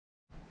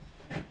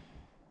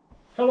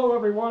Hello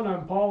everyone,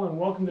 I'm Paul and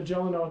welcome to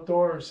Gelling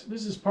Outdoors.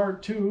 This is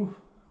part 2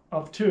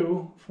 of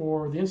 2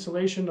 for the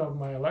installation of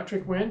my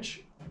electric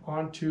winch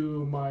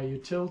onto my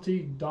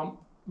utility dump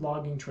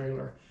logging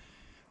trailer.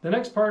 The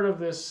next part of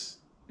this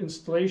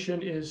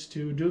installation is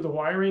to do the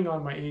wiring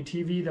on my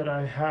ATV that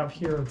I have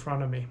here in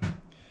front of me.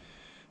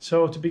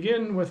 So to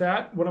begin with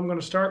that, what I'm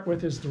going to start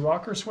with is the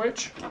rocker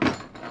switch.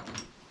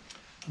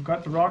 I've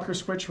got the rocker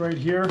switch right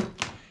here.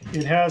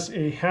 It has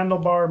a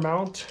handlebar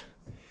mount.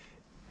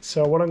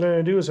 So what I'm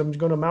going to do is I'm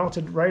going to mount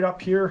it right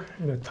up here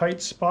in a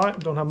tight spot.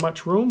 Don't have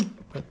much room,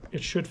 but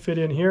it should fit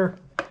in here.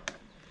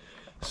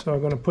 So I'm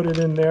going to put it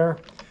in there.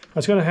 I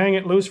was going to hang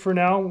it loose for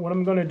now. What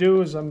I'm going to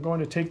do is I'm going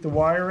to take the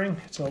wiring.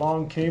 It's a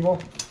long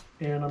cable,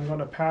 and I'm going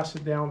to pass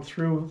it down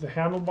through the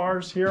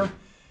handlebars here,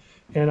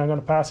 and I'm going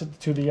to pass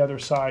it to the other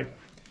side.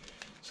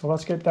 So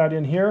let's get that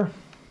in here.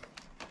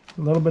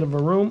 A little bit of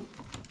a room,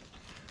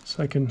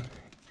 so I can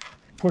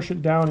push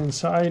it down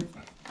inside.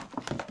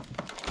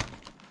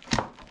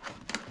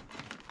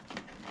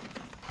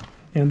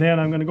 And then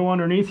I'm going to go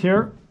underneath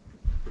here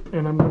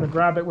and I'm going to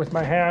grab it with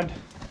my hand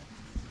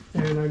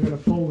and I'm going to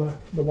pull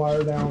the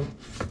wire down.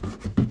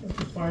 I have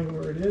to find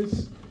where it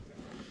is.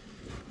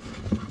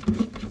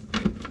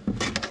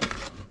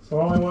 So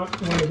all I want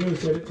to do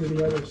is get it to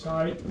the other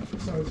side.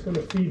 So it's going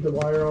to feed the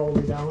wire all the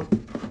way down.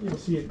 You'll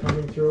see it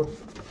coming through.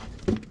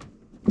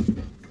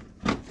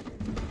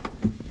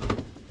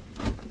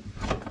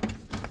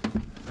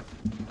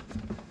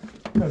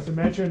 As I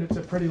mentioned, it's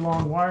a pretty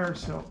long wire,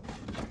 so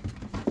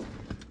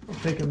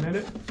take a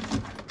minute.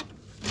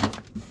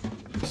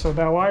 So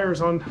that wire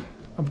is on.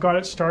 I've got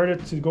it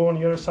started to go on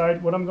the other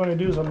side. What I'm going to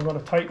do is I'm going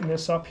to tighten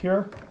this up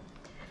here.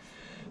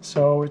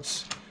 So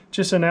it's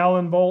just an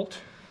Allen bolt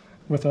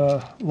with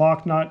a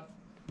lock nut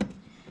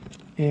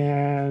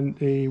and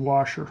a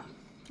washer,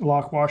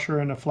 lock washer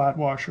and a flat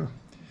washer.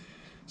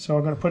 So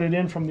I'm going to put it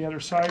in from the other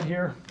side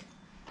here.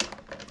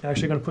 I'm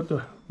actually going to put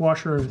the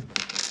washer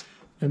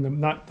and the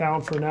nut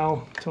down for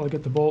now until I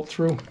get the bolt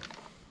through.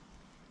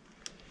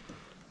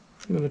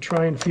 I'm going to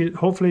try and feed it.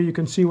 Hopefully you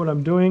can see what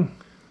I'm doing.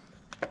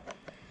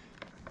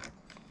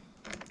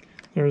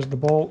 There's the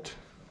bolt.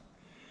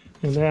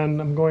 And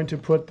then I'm going to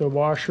put the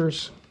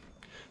washers.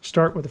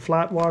 Start with the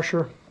flat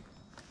washer.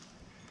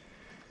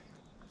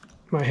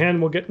 My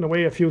hand will get in the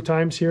way a few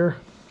times here.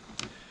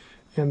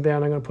 And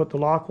then I'm going to put the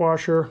lock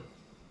washer.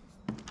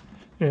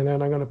 And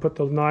then I'm going to put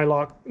the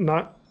nylock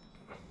nut.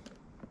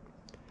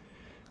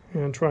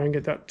 And try and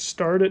get that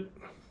started.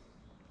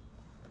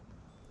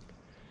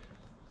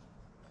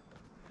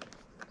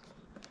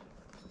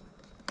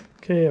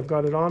 Okay, I've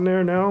got it on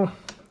there now.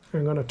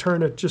 I'm going to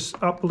turn it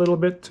just up a little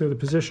bit to the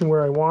position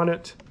where I want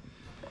it.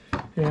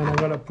 And I'm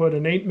going to put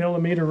an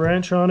 8mm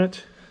wrench on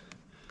it.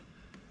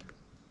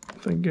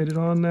 If I can get it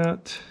on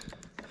that.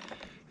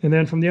 And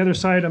then from the other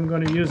side, I'm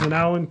going to use an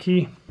Allen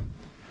key.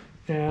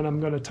 And I'm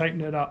going to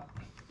tighten it up.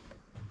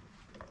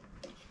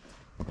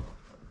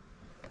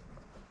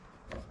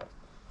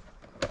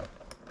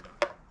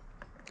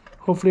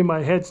 Hopefully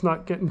my head's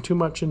not getting too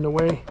much in the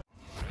way.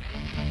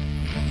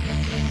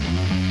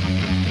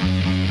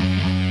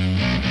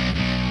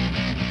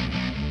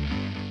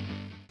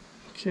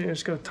 Okay, I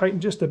just got to tighten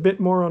just a bit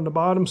more on the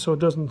bottom so it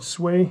doesn't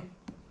sway.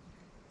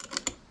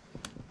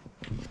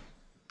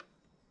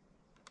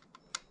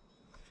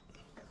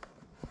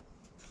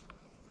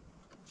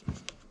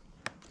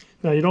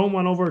 Now you don't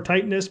want to over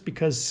tighten this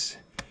because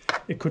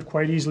it could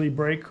quite easily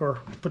break or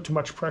put too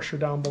much pressure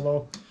down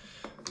below.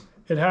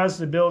 It has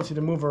the ability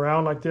to move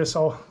around like this.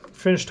 I'll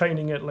finish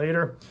tightening it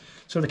later.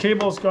 So the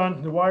cable's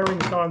gone, the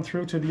wiring's gone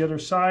through to the other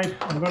side.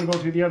 I'm going to go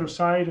to the other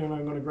side and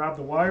I'm going to grab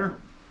the wire.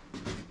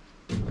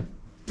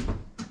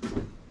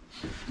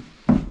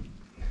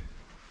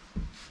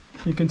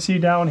 You can see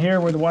down here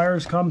where the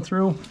wires come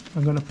through.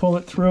 I'm going to pull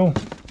it through.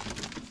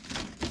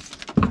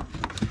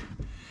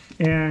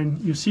 And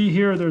you see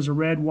here there's a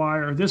red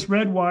wire. This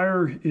red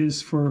wire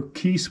is for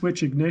key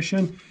switch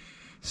ignition.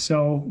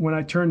 So when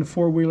I turn the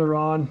four-wheeler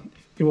on,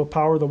 it will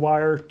power the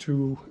wire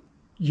to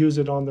use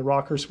it on the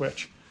rocker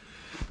switch.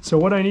 So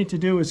what I need to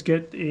do is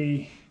get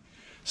a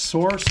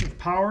source of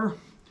power.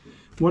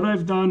 What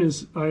I've done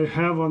is I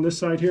have on this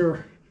side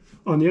here,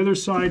 on the other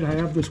side I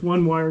have this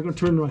one wire. I'm going to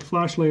turn my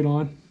flashlight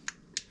on.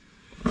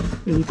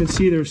 And you can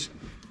see there's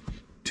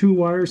two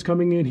wires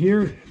coming in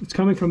here. It's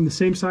coming from the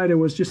same side it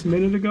was just a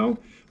minute ago.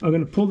 I'm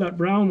going to pull that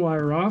brown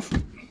wire off.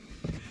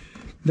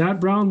 That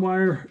brown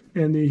wire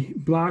and the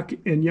black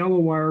and yellow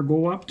wire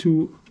go up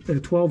to a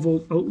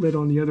 12-volt outlet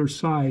on the other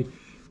side.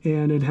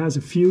 And it has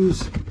a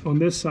fuse on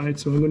this side,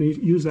 so I'm going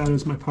to use that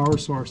as my power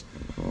source.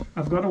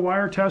 I've got a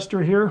wire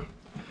tester here.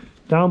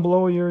 Down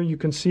below here you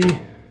can see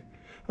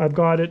I've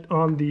got it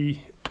on the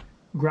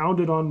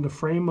grounded on the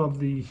frame of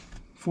the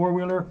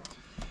four-wheeler.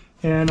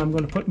 And I'm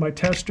going to put my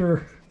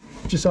tester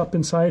just up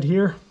inside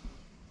here.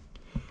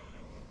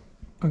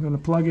 I'm going to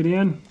plug it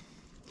in.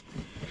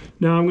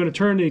 Now I'm going to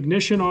turn the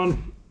ignition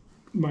on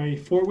my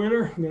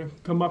four-wheeler. I'm going to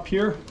come up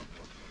here.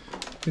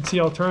 You can see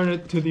I'll turn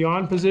it to the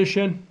on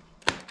position.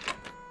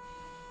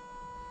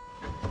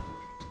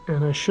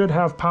 And I should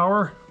have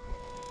power.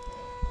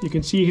 You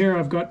can see here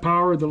I've got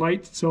power, the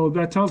light, so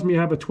that tells me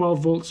I have a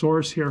 12-volt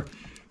source here.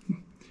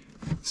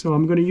 So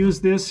I'm going to use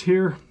this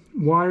here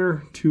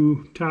wire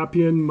to tap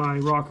in my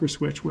rocker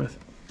switch with.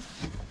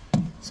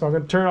 So I'm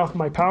going to turn off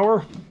my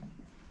power.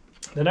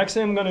 The next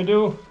thing I'm going to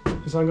do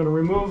is I'm going to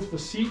remove the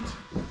seat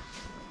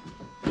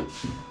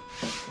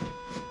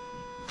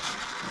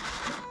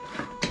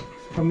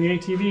from the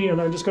ATV,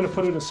 and I'm just going to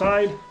put it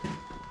aside.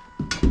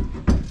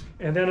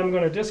 And then I'm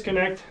going to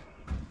disconnect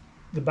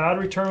the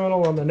battery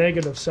terminal on the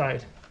negative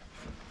side,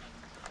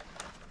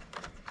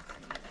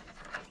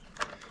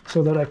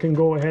 so that I can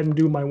go ahead and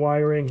do my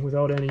wiring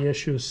without any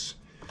issues.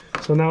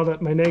 So now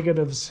that my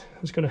negatives,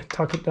 I'm just going to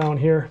tuck it down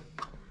here.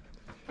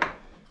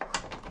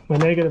 My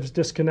negative's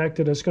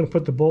disconnected. I'm just going to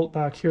put the bolt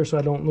back here so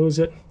I don't lose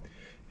it.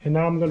 And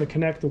now I'm going to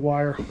connect the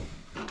wire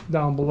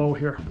down below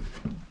here.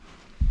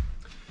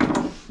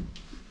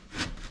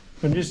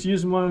 I'm just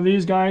using one of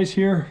these guys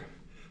here.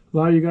 A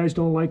lot of you guys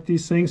don't like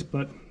these things,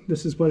 but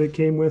this is what it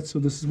came with, so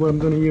this is what I'm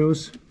going to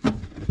use.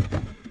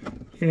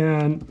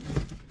 And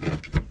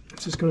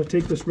just going to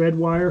take this red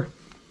wire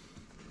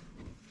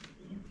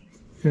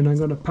and I'm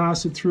going to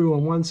pass it through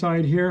on one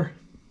side here,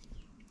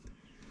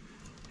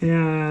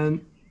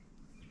 and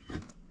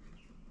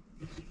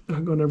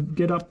I'm going to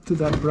get up to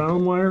that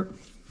brown wire.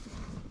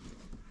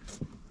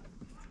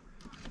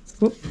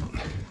 Whoop.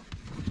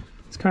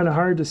 It's kind of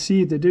hard to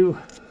see to do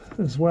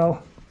as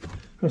well.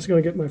 I'm just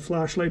going to get my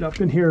flashlight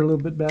up in here a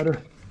little bit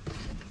better.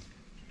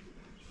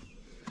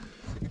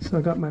 So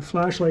I got my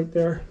flashlight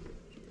there.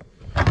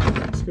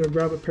 Just going to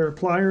grab a pair of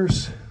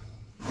pliers.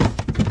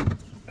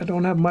 I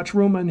don't have much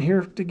room in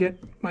here to get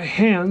my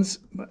hands,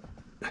 but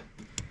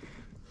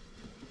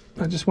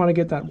I just want to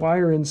get that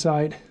wire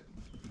inside.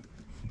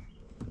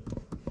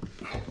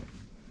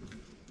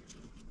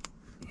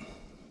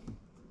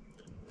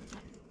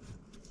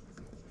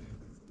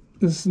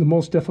 This is the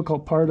most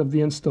difficult part of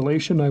the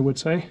installation, I would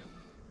say.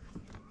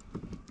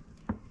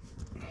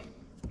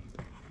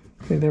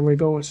 Okay, there we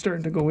go. It's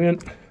starting to go in.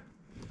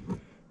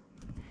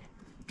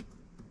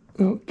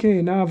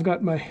 Okay, now I've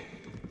got my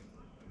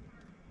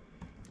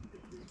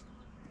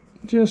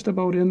just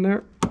about in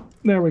there.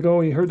 There we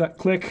go. You heard that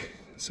click.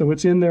 So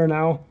it's in there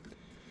now.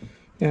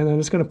 And I'm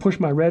just going to push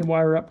my red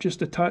wire up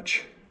just a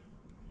touch.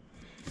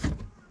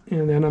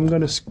 And then I'm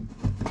going to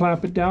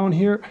clamp it down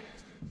here.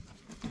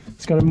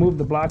 It's going to move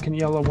the black and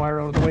yellow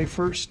wire out of the way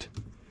first.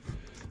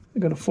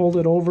 I'm going to fold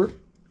it over.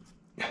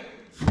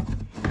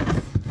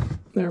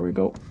 There we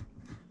go.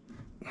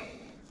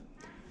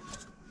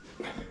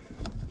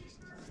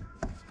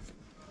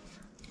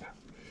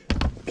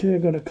 Okay,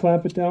 I'm going to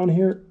clamp it down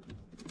here.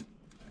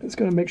 It's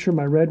going to make sure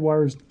my red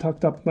wire is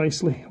tucked up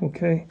nicely,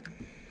 okay?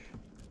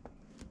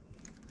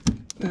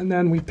 And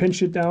then we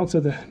pinch it down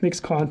so that it makes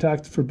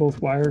contact for both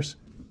wires.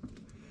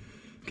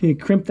 Okay,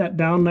 crimp that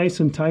down nice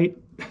and tight.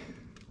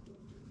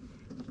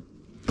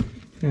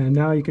 And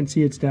now you can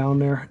see it's down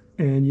there,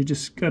 and you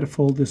just got to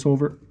fold this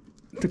over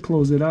to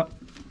close it up.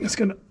 It's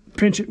going to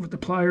pinch it with the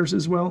pliers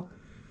as well.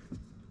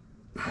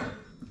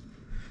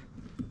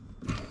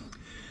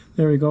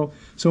 There we go.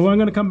 So I'm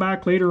going to come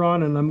back later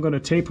on and I'm going to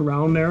tape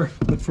around there,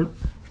 but for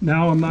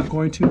now I'm not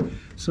going to.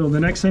 So the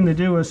next thing to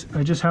do is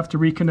I just have to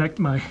reconnect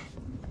my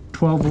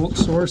 12-volt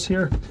source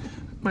here.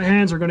 My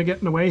hands are going to get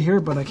in the way here,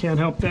 but I can't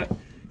help that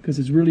because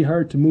it's really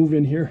hard to move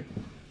in here.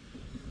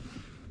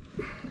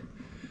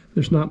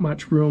 There's not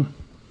much room.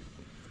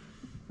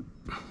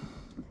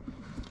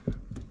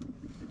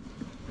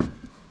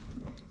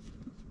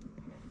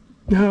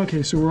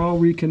 Okay, so we're all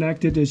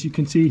reconnected, as you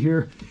can see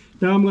here.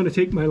 Now I'm going to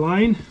take my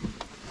line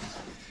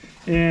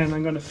and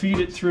I'm going to feed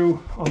it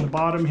through on the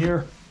bottom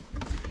here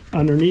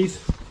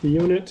underneath the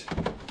unit.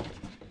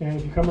 And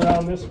if you come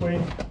around this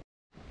way,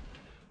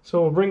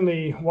 so we'll bring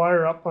the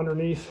wire up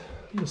underneath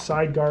the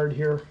side guard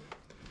here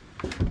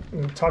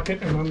and tuck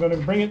it, and I'm going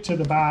to bring it to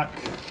the back.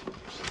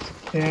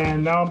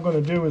 And now I'm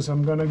going to do is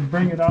I'm going to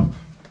bring it up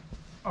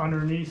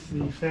underneath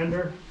the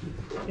fender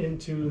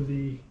into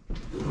the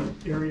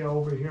area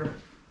over here.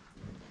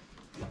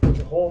 There's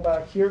a hole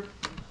back here.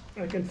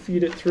 I can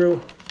feed it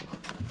through.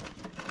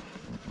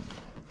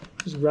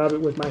 Just grab it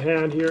with my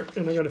hand here,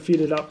 and I'm going to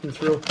feed it up and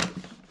through.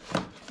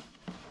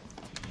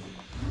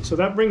 So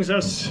that brings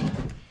us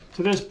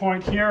to this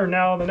point here.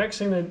 Now the next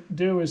thing to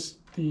do is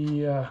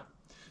the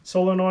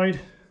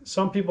solenoid.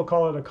 Some people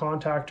call it a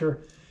contactor.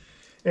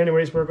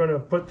 Anyways, we're going to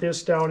put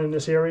this down in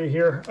this area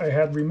here. I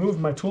had removed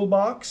my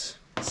toolbox,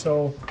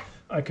 so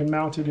I can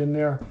mount it in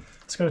there.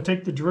 It's going to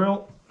take the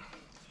drill.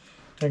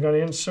 I'm going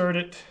to insert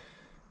it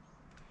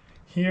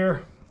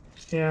here,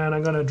 and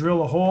I'm going to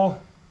drill a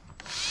hole.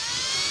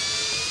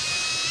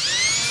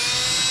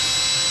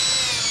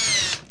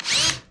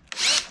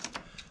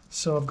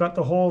 So I've got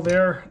the hole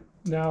there.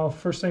 Now,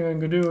 first thing I'm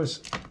going to do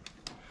is,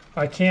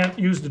 I can't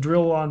use the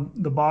drill on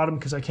the bottom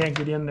because I can't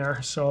get in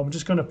there. So I'm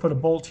just going to put a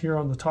bolt here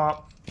on the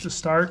top to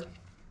start.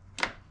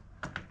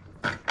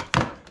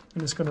 I'm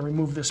just going to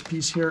remove this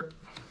piece here.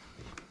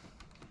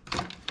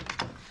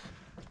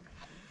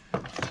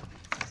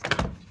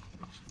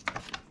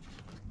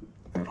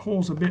 That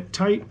hole's a bit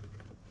tight,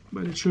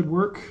 but it should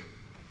work.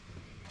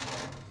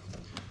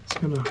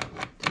 gonna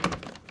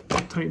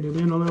tighten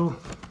it in a little.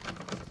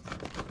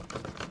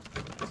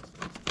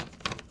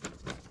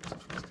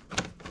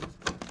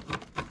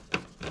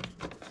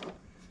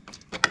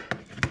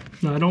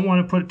 Now I don't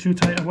want to put it too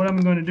tight. What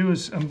I'm going to do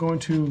is I'm going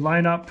to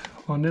line up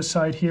on this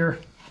side here.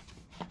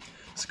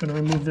 It's going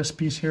to remove this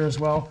piece here as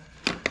well.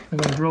 I'm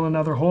going to drill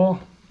another hole.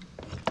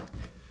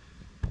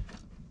 I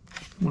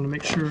want to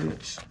make sure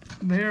it's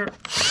there.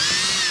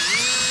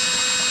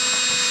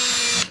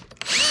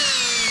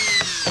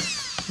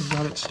 I've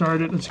got it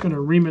started. It's going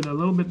to ream it a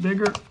little bit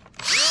bigger.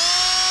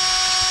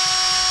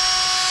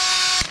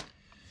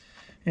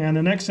 And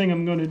the next thing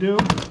I'm going to do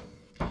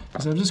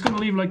is I'm just going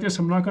to leave it like this.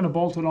 I'm not going to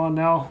bolt it on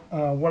now.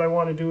 What I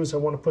want to do is I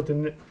want to put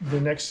the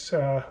next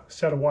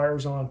set of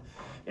wires on,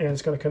 and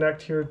it's going to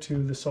connect here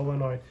to the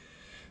solenoid.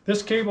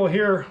 This cable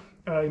here,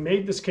 I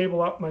made this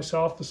cable up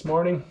myself this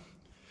morning,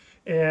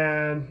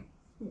 and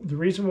the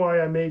reason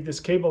why I made this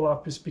cable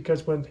up is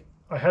because when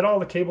I had all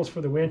the cables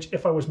for the winch,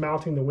 if I was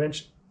mounting the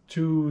winch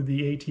to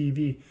the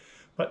ATV,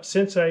 but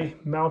since I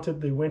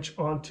mounted the winch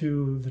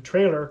onto the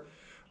trailer,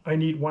 I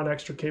need one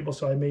extra cable,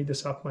 so I made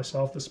this up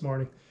myself this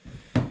morning.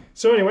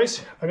 So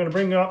anyways, I'm going to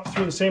bring it up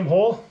through the same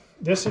hole.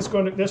 This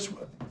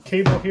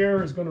cable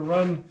here is going to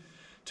run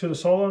to the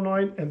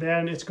solenoid, and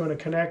then it's going to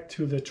connect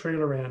to the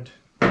trailer end.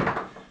 So I'm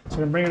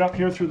going to bring it up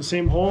here through the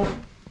same hole.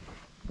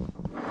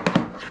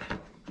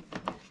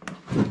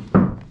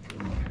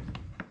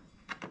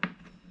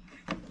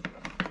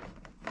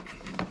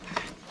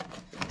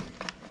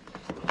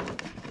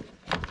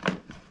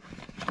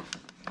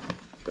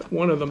 Got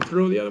one of them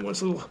through, the other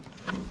one's a little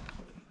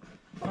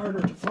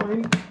harder to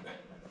find.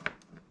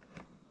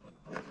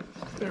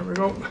 There we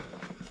go.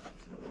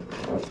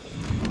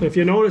 If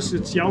you notice,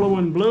 it's yellow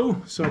and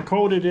blue, so I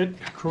coded it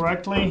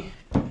correctly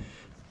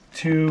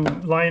to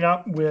line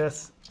up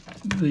with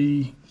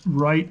the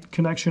right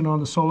connection on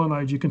the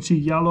solenoid. You can see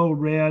yellow,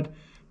 red,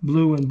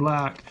 blue, and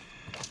black.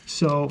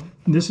 So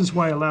this is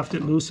why I left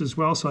it loose as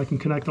well, so I can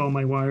connect all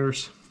my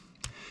wires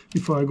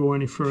before I go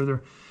any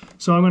further.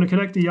 So I'm going to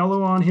connect the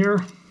yellow on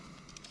here.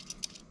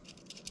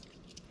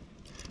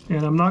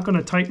 And I'm not going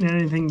to tighten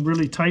anything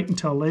really tight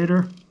until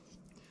later.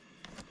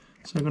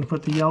 So I'm going to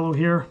put the yellow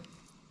here.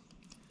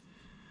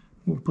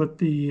 We'll put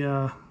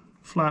the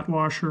flat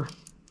washer,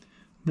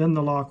 then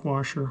the lock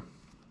washer.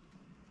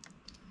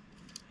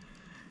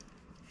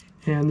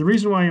 And the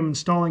reason why I'm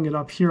installing it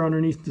up here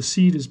underneath the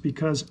seat is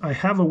because I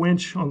have a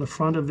winch on the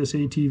front of this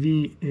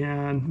ATV,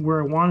 and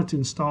where I wanted to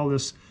install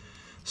this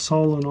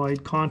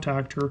solenoid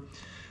contactor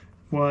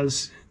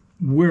was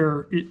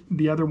where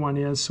the other one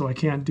is, so I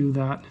can't do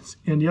that.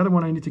 And the other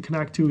one I need to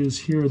connect to is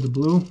here, the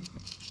blue.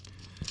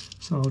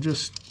 So I'll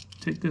just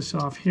take this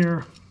off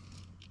here,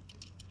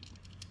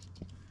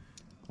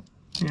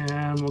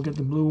 and we'll get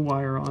the blue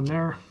wire on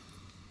there.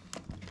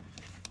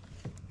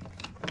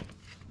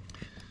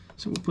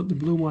 So we'll put the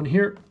blue one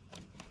here,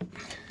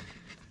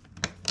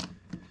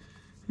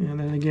 and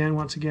then again,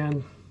 once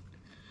again,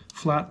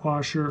 flat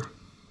washer,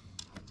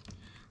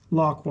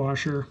 lock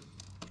washer,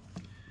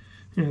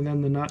 and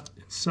then the nut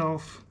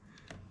itself.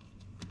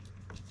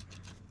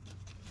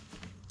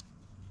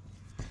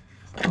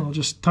 I'll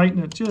just tighten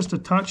it just a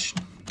touch,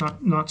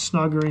 not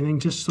snug or anything,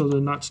 just so the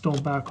nuts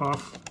don't back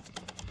off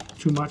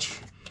too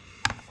much.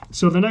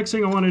 So the next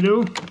thing I want to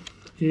do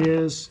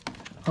is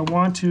I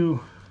want to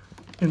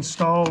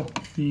install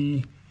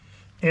the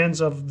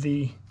ends of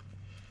the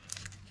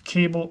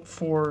cable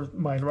for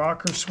my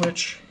rocker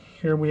switch.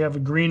 Here we have a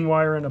green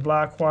wire and a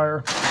black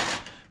wire,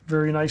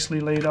 very nicely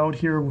laid out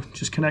here. We'll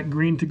just connect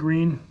green to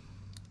green.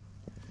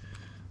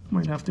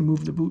 Might have to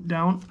move the boot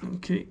down.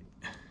 Okay.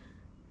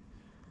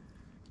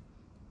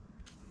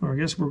 Or I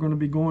guess we're going to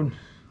be going.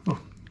 Oh,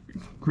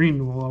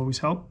 green will always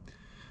help.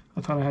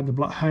 I thought I had the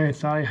black. I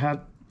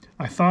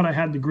thought I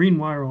had the green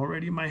wire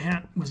already. My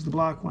hat was the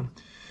black one.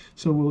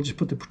 So we'll just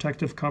put the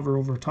protective cover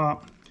over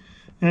top,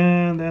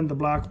 and then the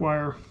black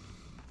wire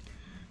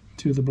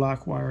to the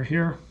black wire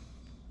here.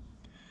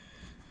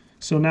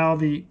 So now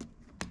the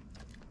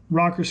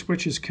rocker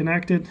switch is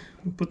connected.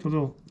 We'll put the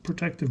little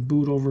protective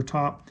boot over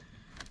top.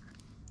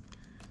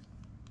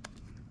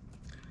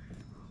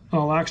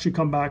 I'll actually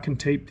come back and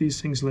tape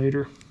these things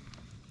later.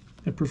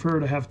 I prefer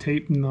to have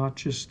tape and not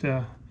just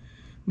a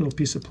little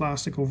piece of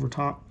plastic over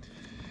top.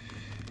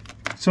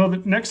 So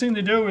the next thing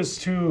to do is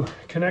to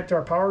connect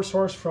our power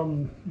source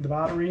from the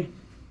battery,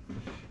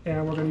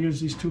 and we're going to use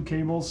these two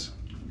cables.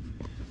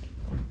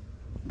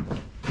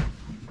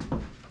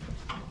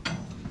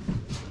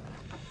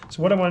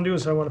 So what I want to do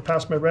is I want to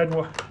pass my red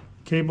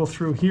cable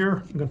through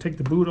here. I'm going to take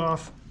the boot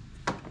off.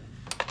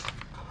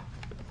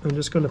 I'm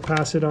just going to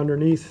pass it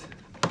underneath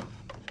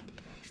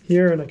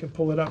here, and I can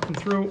pull it up and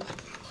through.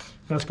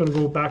 That's going to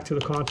go back to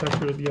the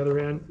contactor at the other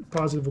end.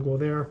 Positive will go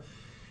there.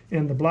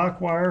 And the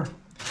black wire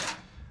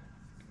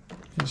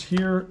is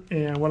here,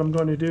 and what I'm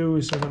going to do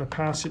is I'm going to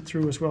pass it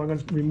through as well. I'm going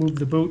to remove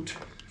the boot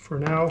for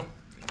now,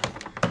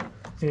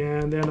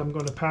 and then I'm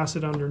going to pass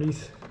it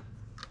underneath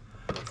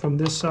from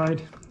this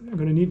side. I'm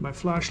going to need my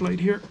flashlight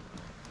here.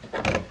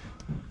 It's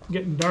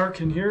getting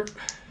dark in here,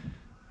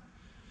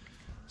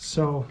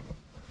 so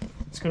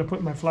Just going to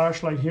put my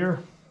flashlight here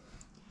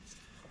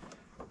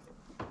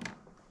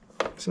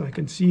so I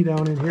can see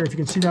down in here. If you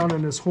can see down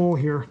in this hole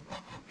here,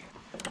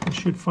 I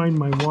should find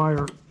my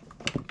wire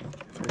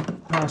if I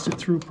pass it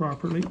through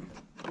properly.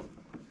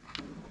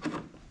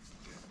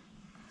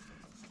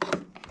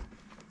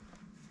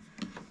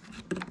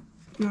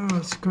 Oh,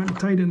 it's kind of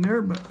tight in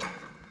there, but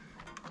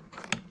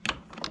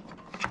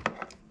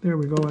there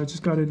we go. I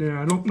just got it in.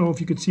 I don't know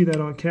if you can see that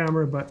on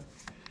camera, but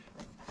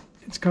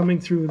it's coming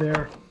through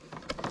there.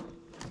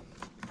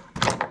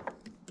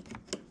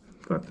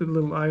 Got the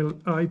little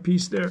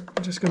eyepiece there.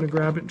 I'm just going to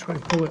grab it and try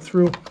and pull it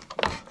through.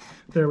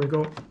 There we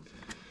go.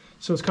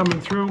 So it's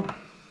coming through.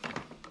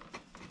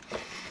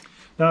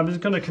 Now I'm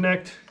just going to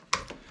connect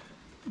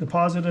the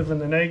positive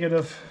and the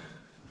negative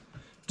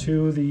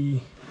to the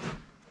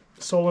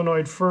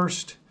solenoid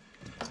first.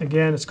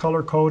 Again, it's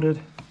color coded.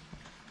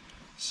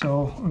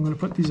 So I'm going to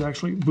put these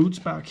actually boots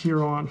back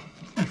here on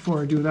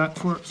before I do that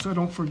so I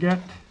don't forget.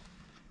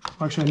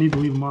 Actually, I need to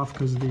leave them off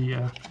because of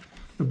the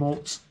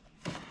bolts.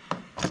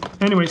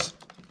 Anyways,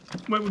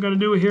 what we're going to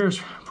do here is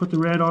put the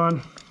red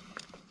on.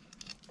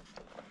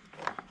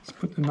 Let's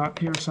put the nut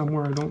here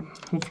somewhere.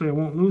 Hopefully I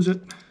won't lose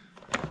it.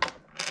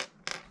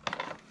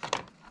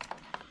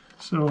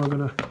 So we're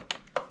going to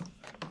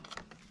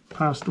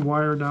pass the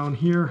wire down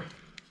here.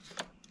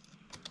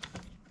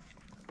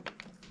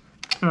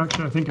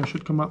 Actually, I think I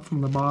should come up from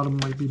the bottom,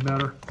 might be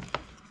better.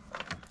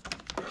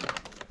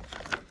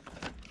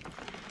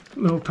 A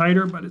little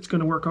tighter, but it's going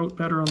to work out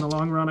better on the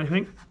long run, I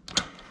think.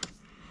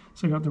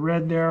 So I got the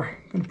red there.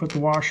 I'm going to put the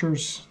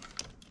washers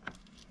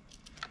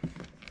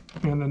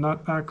and the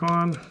nut back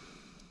on.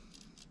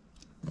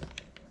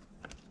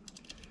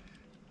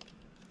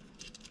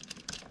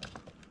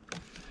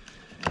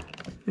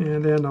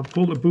 And then I'll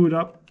pull the boot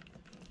up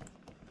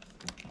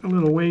a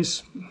little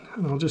ways,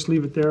 and I'll just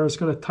leave it there. It's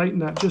going to tighten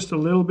that just a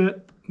little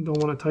bit. Don't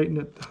want to tighten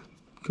it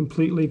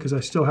completely because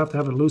I still have to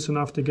have it loose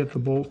enough to get the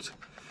bolt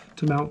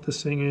to mount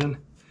this thing in.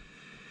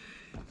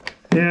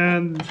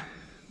 And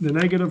the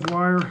negative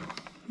wire,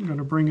 I'm going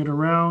to bring it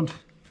around,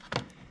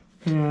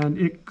 and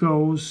it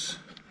goes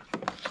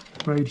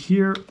right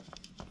here.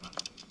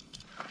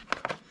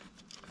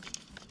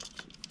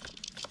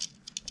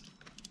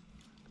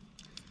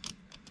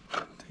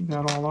 Take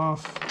that all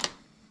off.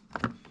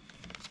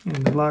 And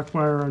the black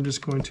wire I'm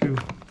just going to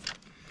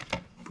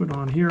put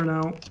on here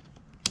now.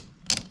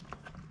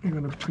 I'm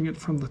going to bring it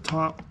from the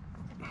top.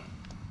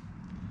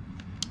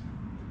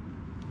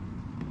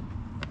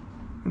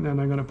 And then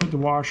I'm going to put the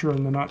washer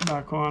and the nut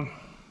back on.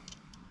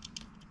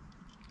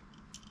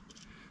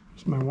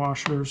 There's my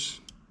washers.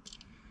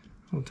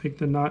 I'll take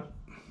the nut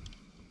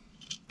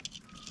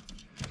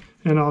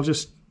and I'll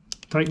just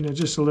tighten it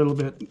just a little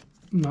bit,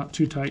 not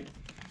too tight.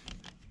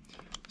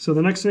 So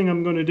the next thing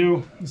I'm going to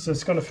do is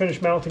just going to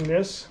finish mounting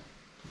the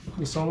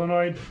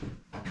solenoid.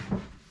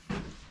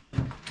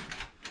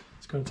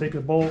 It's going to take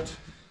a bolt.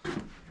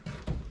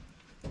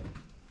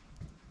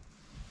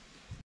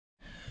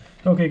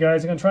 Okay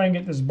guys, I'm going to try and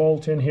get this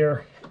bolt in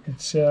here.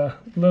 It's a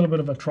little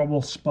bit of a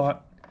trouble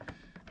spot.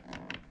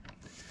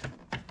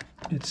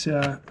 It's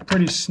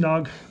pretty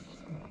snug.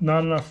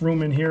 Not enough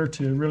room in here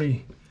to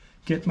really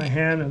get my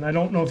hand, and I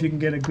don't know if you can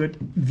get a good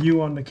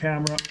view on the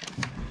camera.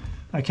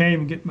 I can't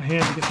even get my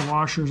hand to get the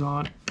washers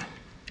on.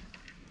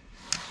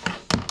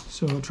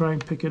 So I'll try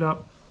and pick it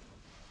up.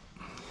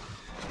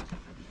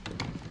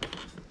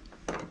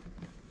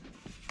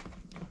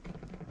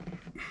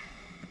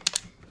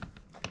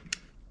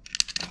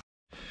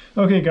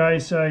 Okay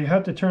guys, I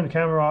had to turn the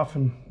camera off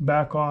and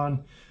back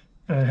on.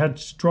 I had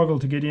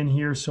struggled to get in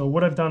here, so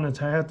what I've done is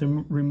I had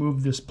to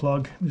remove this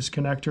plug, this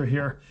connector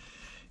here,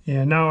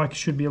 and now I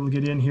should be able to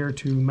get in here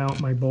to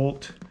mount my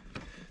bolt.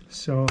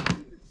 So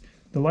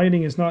the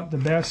lighting is not the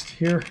best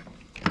here.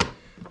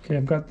 Okay,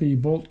 I've got the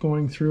bolt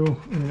going through,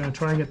 and I'm going to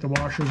try and get the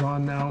washers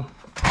on now.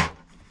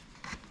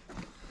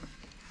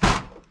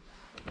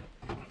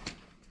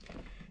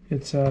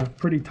 It's a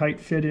pretty tight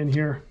fit in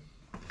here.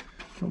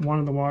 Got one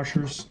of the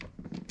washers.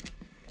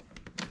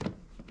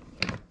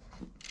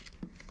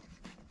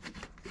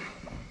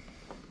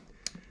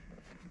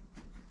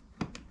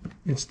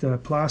 It's the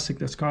plastic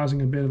that's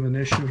causing a bit of an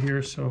issue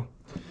here, so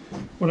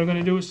what I'm going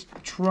to do is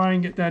try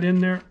and get that in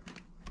there.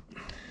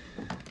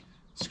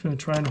 Just going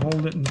to try and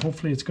hold it, and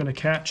hopefully it's going to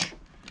catch.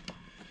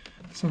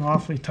 It's an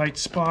awfully tight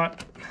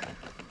spot.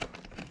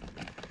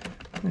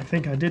 I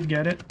think I did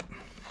get it.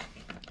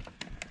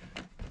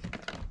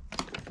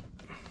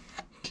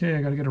 Okay,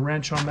 I got to get a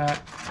wrench on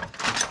that.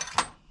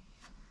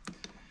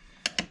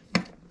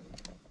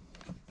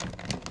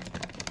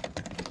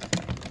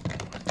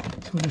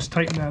 So we'll just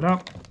tighten that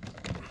up.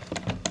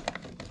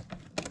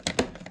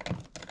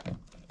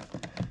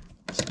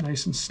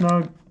 Nice and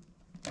snug.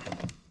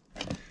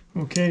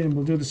 Okay, and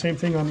we'll do the same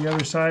thing on the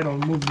other side. I'll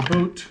move the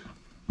boot.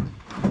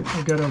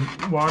 I've got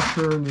a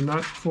washer and a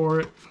nut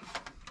for it.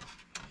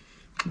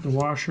 Put the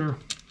washer.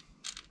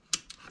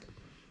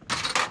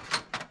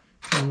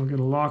 And we'll get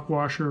a lock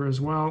washer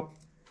as well.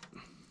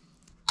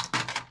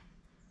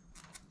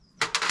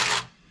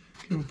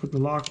 Okay, we'll put the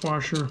lock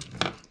washer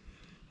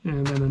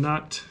and then a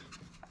nut.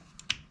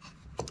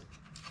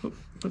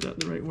 put that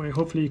the right way.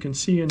 Hopefully you can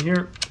see in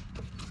here.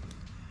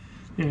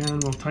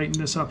 And we'll tighten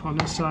this up on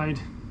this side.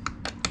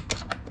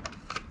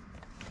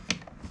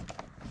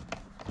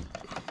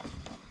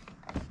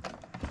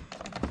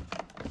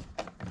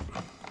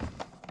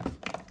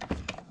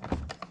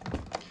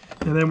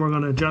 And then we're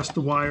going to adjust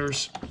the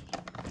wires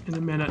in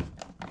a minute.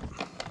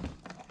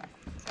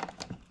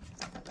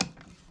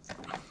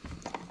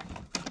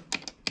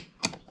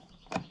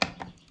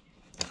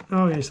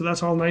 Okay, so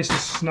that's all nice and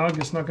snug.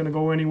 It's not going to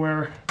go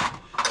anywhere.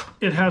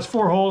 It has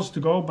 4 holes to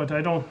go, but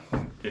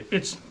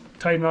it's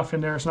tight enough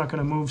in there. It's not going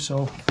to move,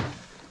 so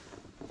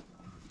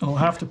I'll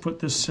have to put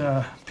this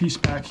piece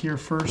back here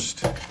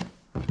first.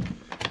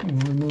 We'll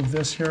remove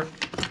this here.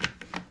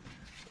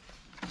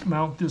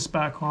 Mount this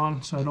back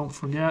on so I don't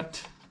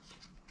forget.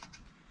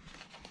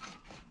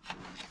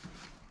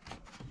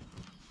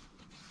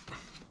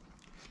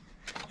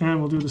 And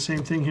we'll do the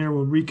same thing here.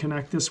 We'll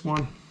reconnect this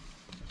one.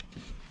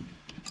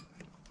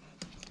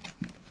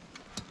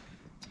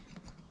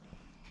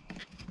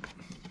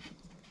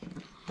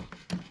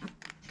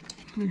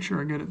 Make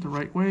sure I get it the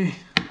right way.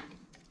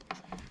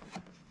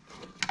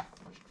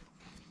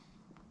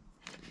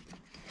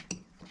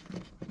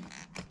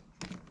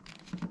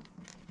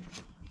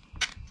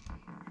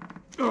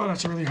 Oh,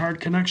 that's a really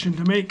hard connection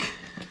to make.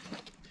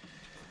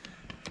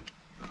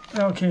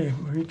 Okay,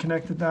 we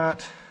reconnected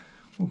that.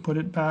 We'll put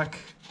it back.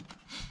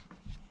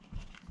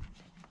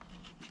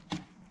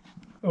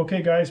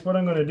 Okay guys, what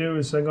I'm going to do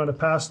is I'm going to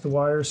pass the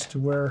wires to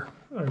where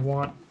I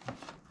want,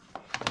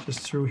 just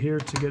through here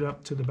to get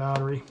up to the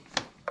battery.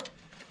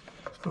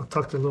 I'll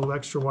tuck the little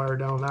extra wire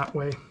down that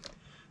way.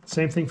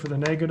 Same thing for the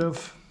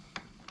negative.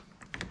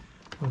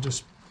 I'll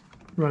just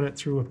run it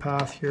through a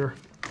path here,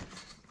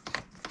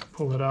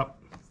 pull it up.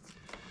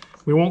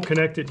 We won't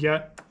connect it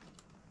yet,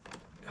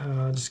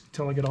 just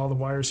until I get all the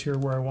wires here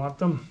where I want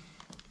them.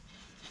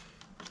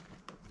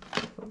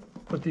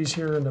 Put these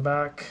here in the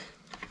back.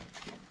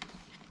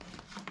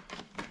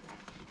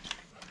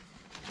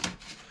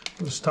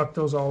 Just tuck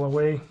those all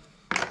away.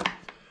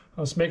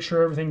 Let's make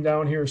sure everything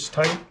down here is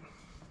tight.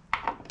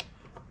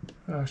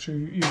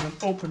 Actually, using an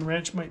open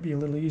wrench might be a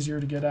little easier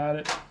to get at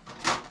it.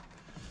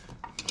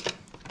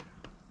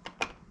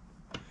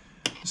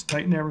 Just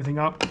tighten everything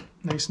up,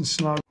 nice and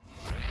snug.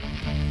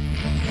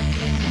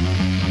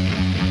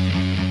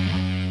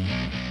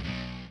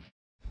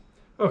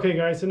 Okay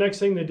guys, the next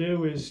thing to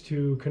do is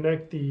to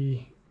connect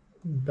the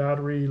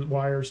battery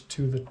wires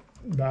to the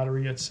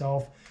battery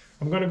itself.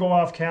 I'm going to go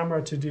off camera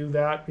to do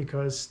that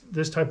because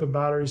this type of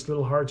battery is a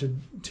little hard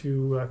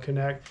to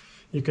connect.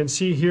 You can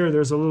see here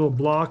there's a little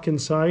block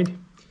inside.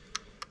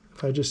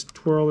 If I just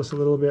twirl this a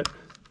little bit,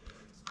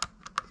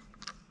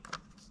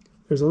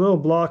 there's a little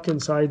block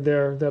inside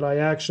there that I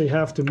actually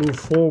have to move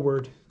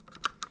forward.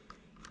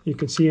 You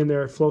can see in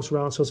there it floats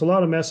around, so it's a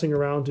lot of messing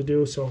around to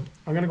do. So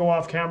I'm going to go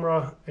off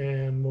camera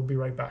and we'll be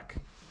right back.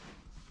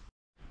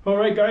 All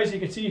right guys, you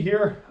can see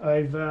here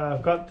I've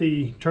got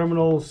the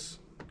terminals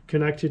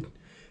connected.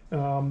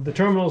 The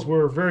terminals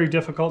were very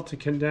difficult to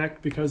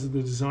connect because of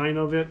the design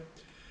of it.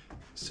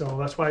 So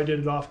that's why I did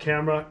it off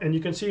camera. And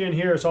you can see in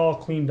here it's all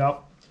cleaned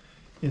up.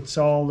 It's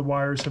all, the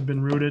wires have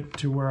been routed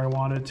to where I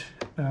want it.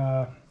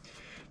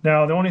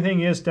 Now the only thing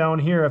is down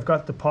here I've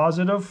got the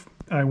positive.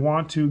 I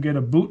want to get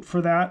a boot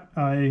for that.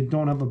 I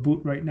don't have a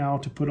boot right now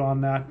to put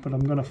on that, but I'm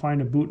going to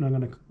find a boot and I'm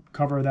going to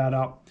cover that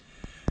up.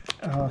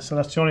 So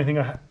that's the only thing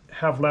I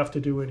have left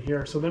to do in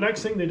here. So the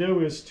next thing to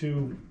do is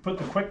to put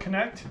the quick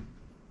connect.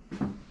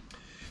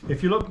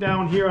 If you look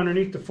down here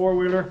underneath the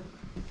four-wheeler,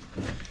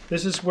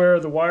 this is where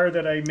the wire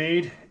that I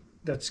made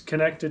that's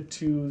connected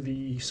to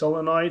the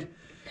solenoid,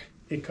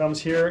 it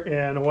comes here,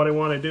 and what I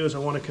want to do is I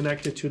want to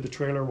connect it to the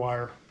trailer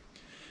wire.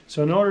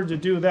 So in order to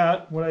do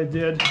that, what I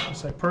did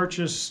is I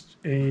purchased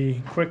a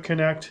quick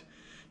connect.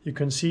 You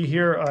can see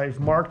here I've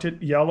marked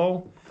it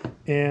yellow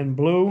and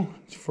blue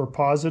for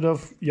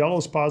positive. Yellow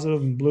is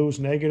positive and blue is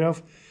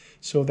negative,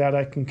 so that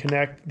I can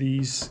connect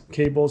these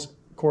cables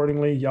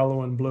accordingly,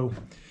 yellow and blue.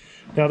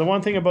 Now the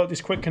one thing about these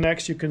quick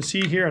connects, you can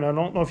see here, and I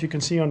don't know if you can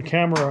see on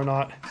camera or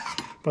not,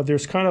 but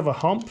there's kind of a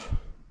hump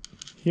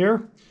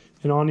here,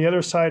 and on the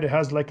other side it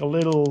has like a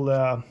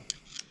little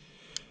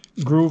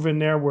groove in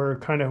there where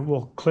it kind of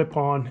will clip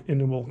on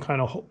and it will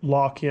kind of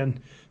lock in.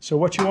 So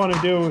what you want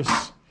to do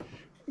is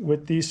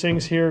with these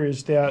things here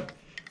is that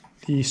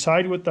the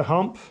side with the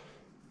hump,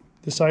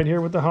 the side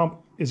here with the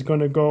hump is going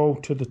to go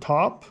to the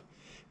top,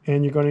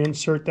 and you're going to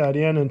insert that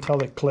in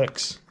until it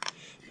clicks.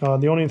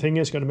 The only thing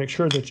is going to make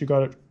sure that you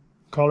got it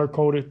color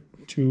coded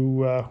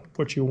to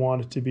what you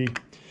want it to be.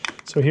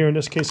 So here in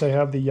this case I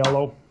have the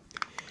yellow,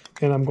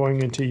 and I'm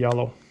going into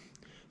yellow.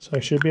 So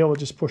I should be able to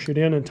just push it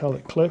in until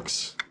it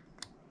clicks.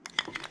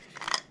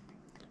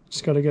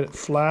 Just got to get it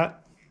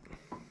flat.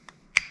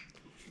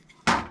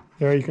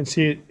 There you can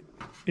see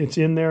it's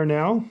in there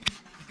now,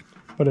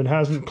 but it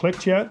hasn't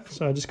clicked yet.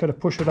 So I just got to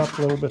push it up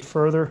a little bit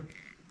further.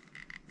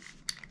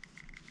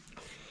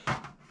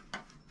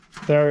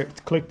 There,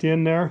 it clicked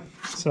in there.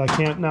 So I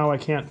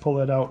can't pull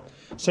it out.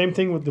 Same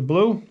thing with the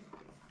blue.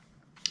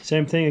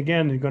 Same thing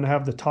again, you're going to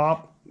have the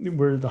top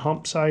where the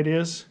hump side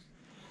is.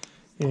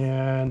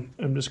 and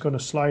I'm just going to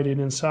slide it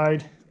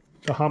inside.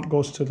 The hump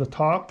goes to the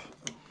top,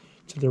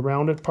 to the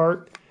rounded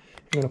part.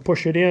 I'm going to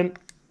push it in,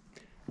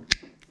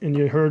 and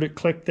you heard it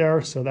click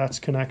there, so that's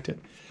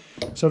connected.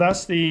 So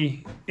that's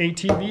the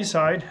ATV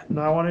side.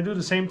 Now I want to do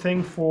the same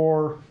thing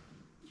for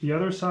the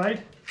other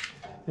side,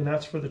 and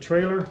that's for the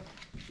trailer.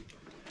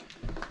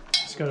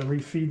 Just got to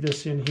refeed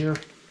this in here.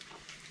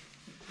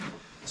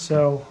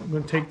 So I'm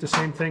going to take the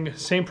same thing,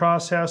 same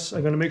process.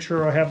 I'm going to make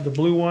sure I have the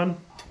blue one,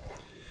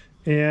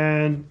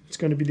 and it's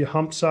going to be the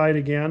hump side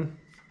again.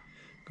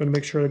 I'm going to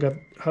make sure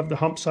I have the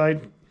hump side.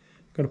 I'm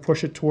going to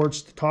push it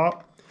towards the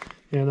top,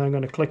 and I'm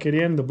going to click it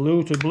in, the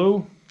blue to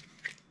blue.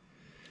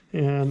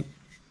 And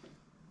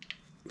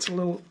it's a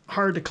little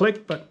hard to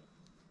click, but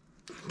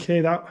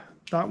okay, that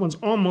one's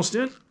almost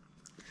in.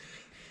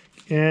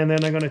 And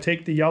then I'm going to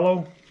take the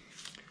yellow.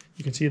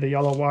 You can see the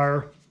yellow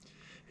wire.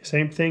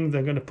 Same thing,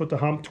 they're going to put the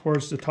hump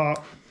towards the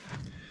top.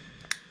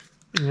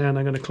 And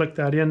I'm going to click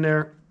that in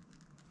there.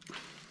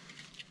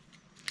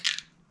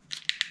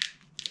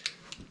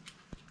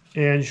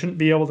 And you shouldn't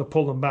be able to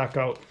pull them back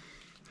out.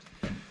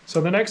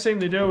 So the next thing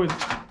to do is,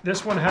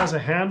 this one has a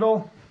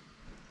handle.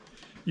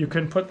 You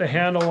can put the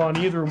handle on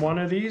either one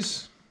of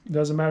these. It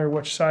doesn't matter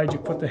which side you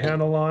put the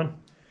handle on.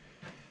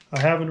 I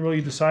haven't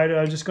really decided.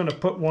 I'm just going to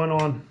put one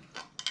on.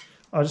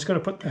 I'm just going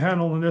to put the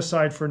handle on this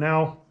side for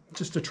now,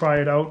 just to try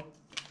it out.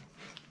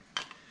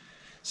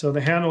 So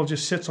the handle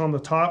just sits on the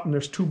top, and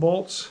there's 2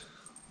 bolts.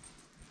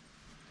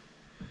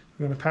 I'm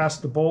going to pass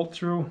the bolt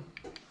through.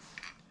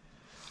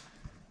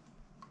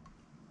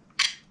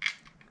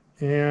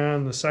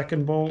 And the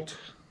second bolt.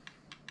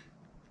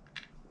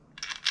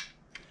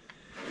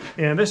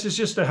 And this is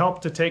just to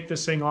help to take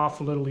this thing off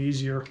a little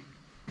easier.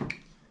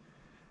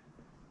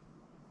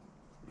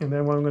 And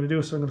then what I'm going to do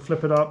is I'm going to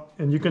flip it up.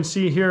 And you can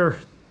see here,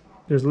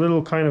 there's a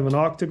little kind of an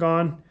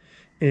octagon.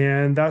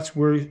 And that's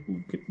where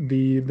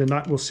the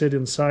nut will sit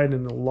inside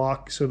and it'll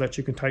lock so that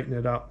you can tighten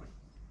it up.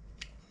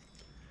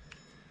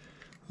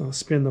 I'll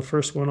spin the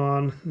first one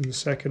on and the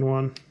second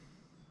one.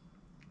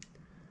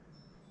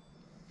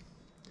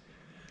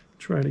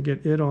 Try to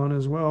get it on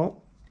as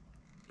well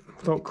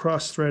without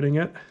cross-threading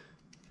it.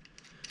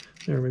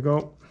 There we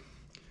go.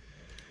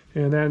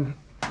 And then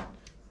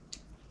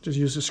just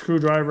use a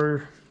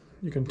screwdriver.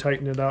 You can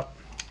tighten it up.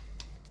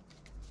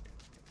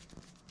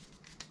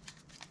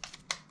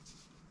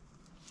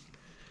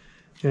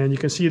 And you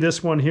can see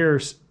this one here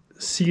is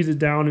seated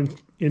down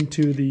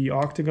into the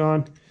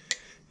octagon.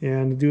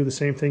 And do the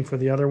same thing for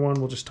the other one.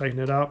 We'll just tighten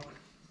it up.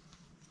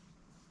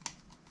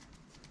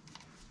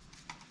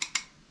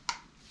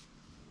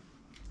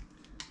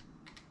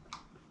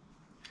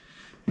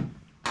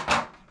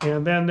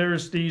 And then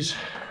there's these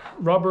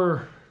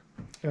rubber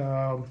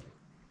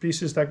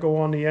pieces that go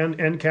on the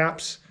end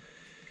caps.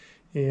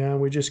 And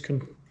we just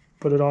can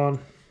put it on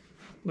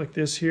like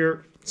this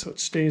here so it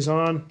stays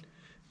on.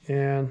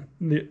 And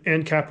the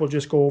end cap will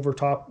just go over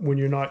top when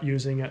you're not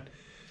using it.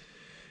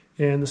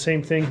 And the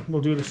same thing,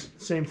 we'll do the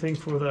same thing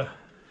for the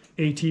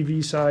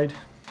ATV side.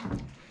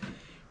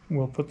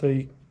 We'll put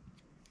the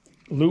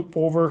loop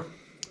over,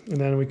 and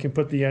then we can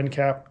put the end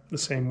cap the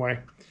same way.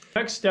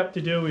 Next step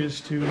to do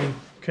is to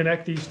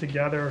connect these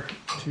together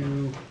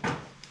to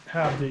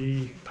have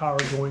the power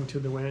going to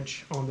the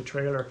winch on the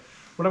trailer.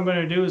 What I'm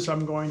going to do is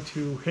I'm going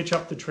to hitch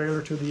up the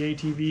trailer to the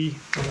ATV.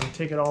 I'm going to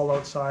take it all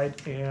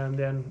outside, and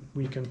then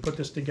we can put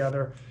this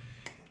together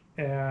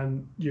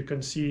and you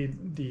can see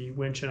the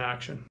winch in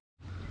action.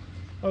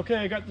 Okay,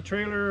 I got the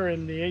trailer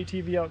and the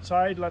ATV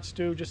outside. Let's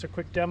do just a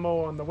quick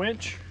demo on the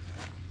winch.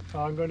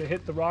 I'm going to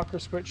hit the rocker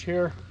switch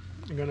here.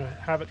 I'm going to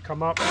have it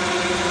come up.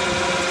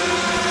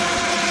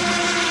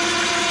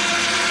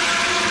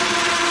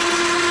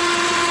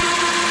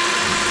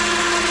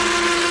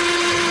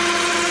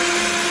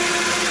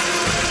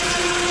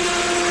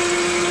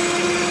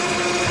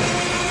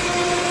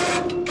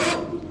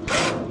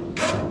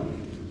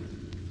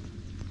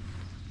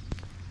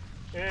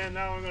 And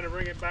now I'm going to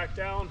bring it back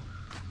down.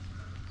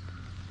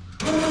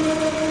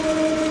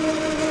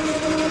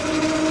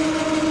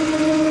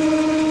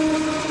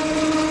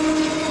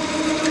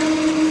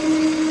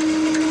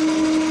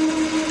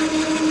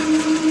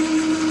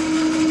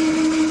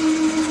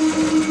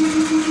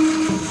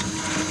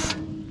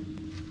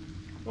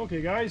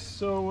 Okay guys,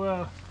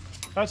 so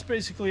that's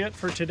basically it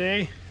for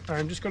today.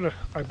 I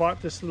bought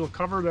this little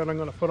cover that I'm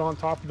going to put on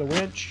top of the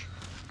winch.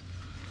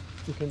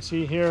 You can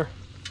see here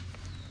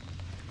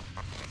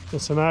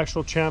it's an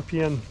actual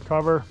Champion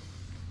cover.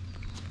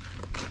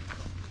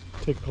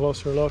 Take a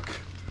closer look.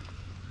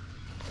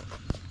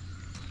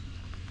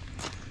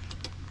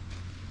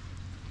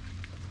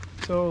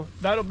 So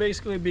that'll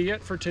basically be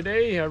it for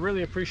today. I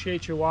really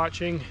appreciate you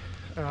watching.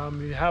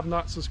 If you have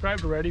not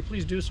subscribed already,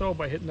 please do so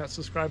by hitting that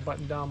subscribe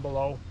button down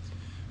below.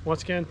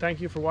 Once again, thank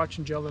you for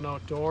watching Gentleman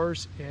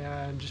Outdoors.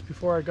 And just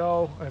before I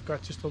go, I've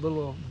got just a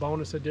little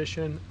bonus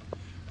edition.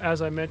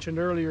 As I mentioned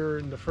earlier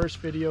in the first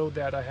video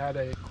that I had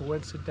a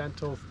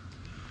coincidental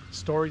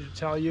story to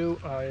tell you,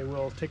 I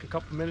will take a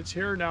couple minutes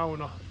here now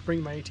and I'll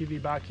bring my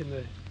ATV back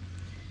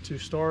into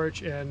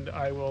storage and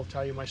I will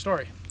tell you my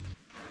story.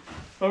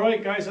 All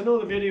right, guys, I know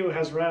the video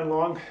has ran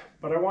long,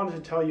 but I wanted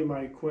to tell you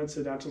my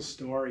coincidental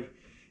story.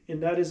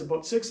 And that is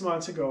about 6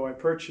 months ago, I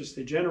purchased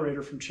a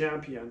generator from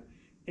Champion,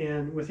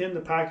 and within the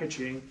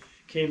packaging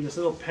came this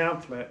little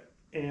pamphlet,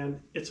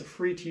 and it's a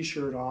free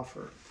t-shirt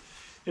offer.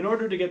 In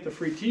order to get the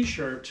free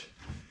t-shirt,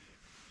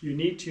 you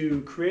need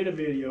to create a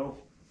video,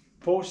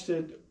 post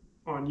it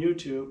on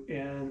YouTube,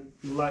 and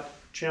let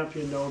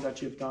Champion know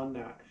that you've done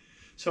that.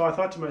 So I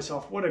thought to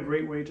myself, what a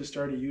great way to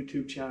start a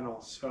YouTube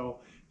channel. So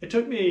it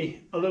took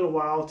me a little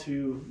while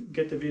to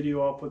get the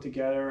video all put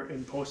together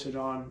and post it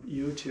on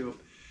YouTube.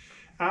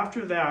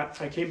 After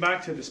that, I came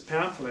back to this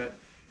pamphlet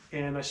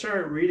and I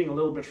started reading a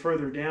little bit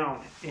further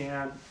down,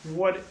 and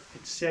what it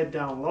said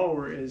down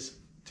lower is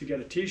to get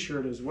a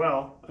t-shirt as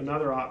well.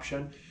 Another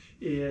option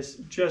is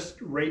just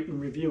rate and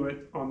review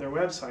it on their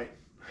website.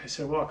 I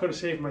said, well, I could have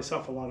saved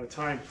myself a lot of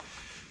time.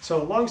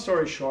 So long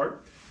story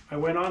short, I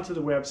went onto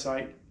the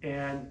website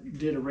and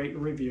did a rate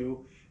and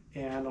review,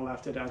 and I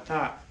left it at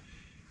that.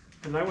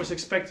 And I was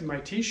expecting my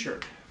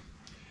t-shirt.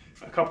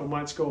 A couple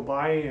months go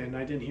by and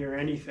I didn't hear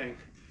anything.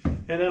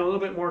 And then a little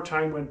bit more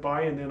time went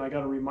by, and then I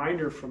got a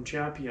reminder from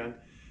Champion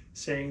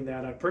saying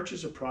that I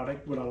purchased a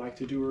product, would I like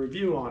to do a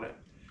review on it?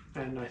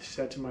 And I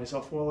said to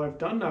myself, well, I've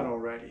done that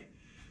already.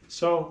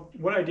 So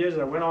what I did is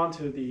I went on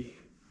to the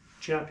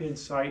Champion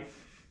site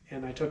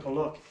and I took a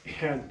look,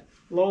 and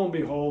lo and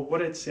behold,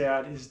 what it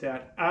said is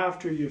that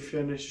after you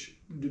finish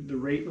the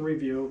rate and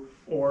review,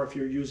 or if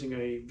you're using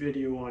a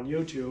video on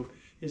YouTube,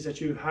 is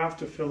that you have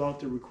to fill out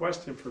the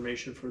request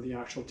information for the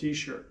actual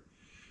t-shirt.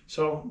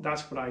 So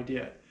that's what I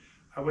did.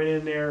 I went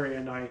in there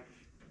and I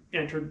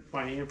entered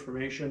my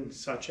information,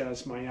 such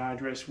as my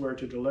address, where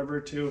to deliver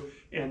to,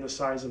 and the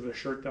size of the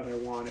shirt that I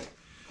wanted.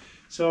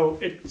 So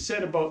it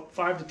said about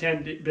 5 to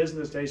 10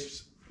 business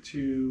days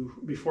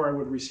before I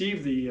would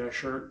receive the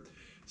shirt.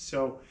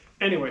 So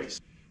anyways,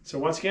 so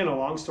once again, a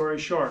long story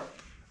short,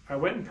 I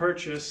went and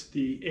purchased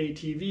the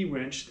ATV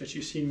winch that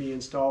you've seen me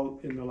install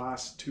in the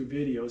last 2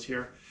 videos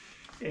here.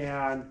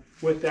 And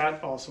with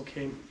that also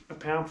came a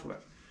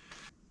pamphlet.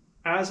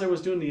 As I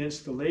was doing the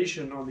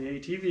installation on the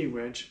ATV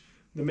winch,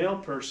 the mail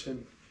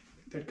person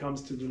that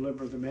comes to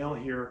deliver the mail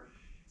here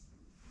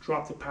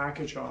dropped the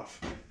package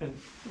off. And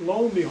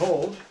lo and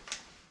behold,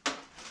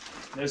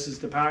 this is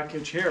the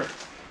package here.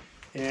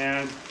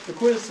 And the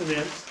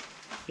coincidence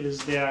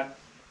is that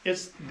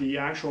it's the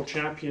actual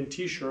Champion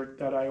t-shirt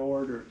that I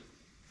ordered.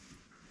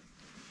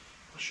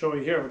 I'll show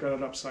you here, I've got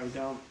it upside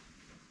down.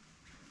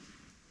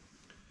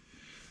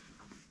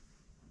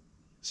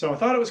 So I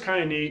thought it was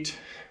kind of neat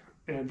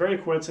and very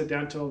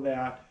coincidental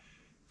that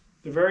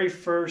the very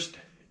first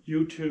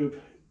YouTube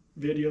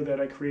video that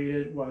I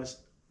created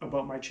was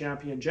about my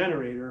Champion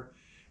generator,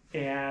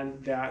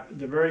 and that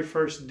the very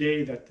first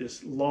day that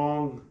this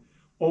long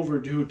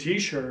overdue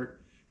t-shirt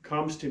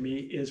comes to me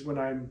is when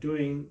I'm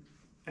doing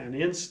an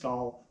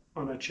install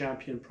on a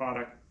Champion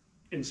product,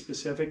 in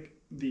specific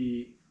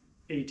the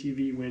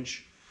ATV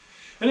winch.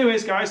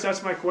 Anyways, guys,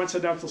 that's my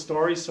coincidental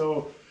story,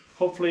 so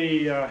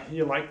hopefully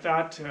you like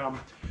that.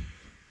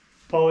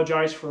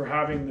 Apologize for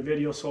having the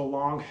video so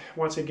long.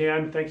 Once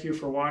again, thank you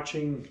for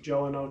watching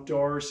Gellin'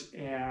 Outdoors,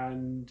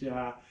 and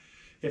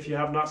if you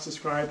have not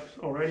subscribed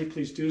already,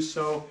 please do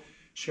so.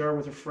 Share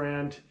with a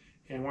friend,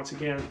 and once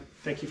again,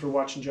 thank you for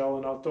watching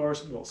Gellin'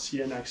 Outdoors. We'll see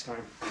you next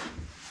time.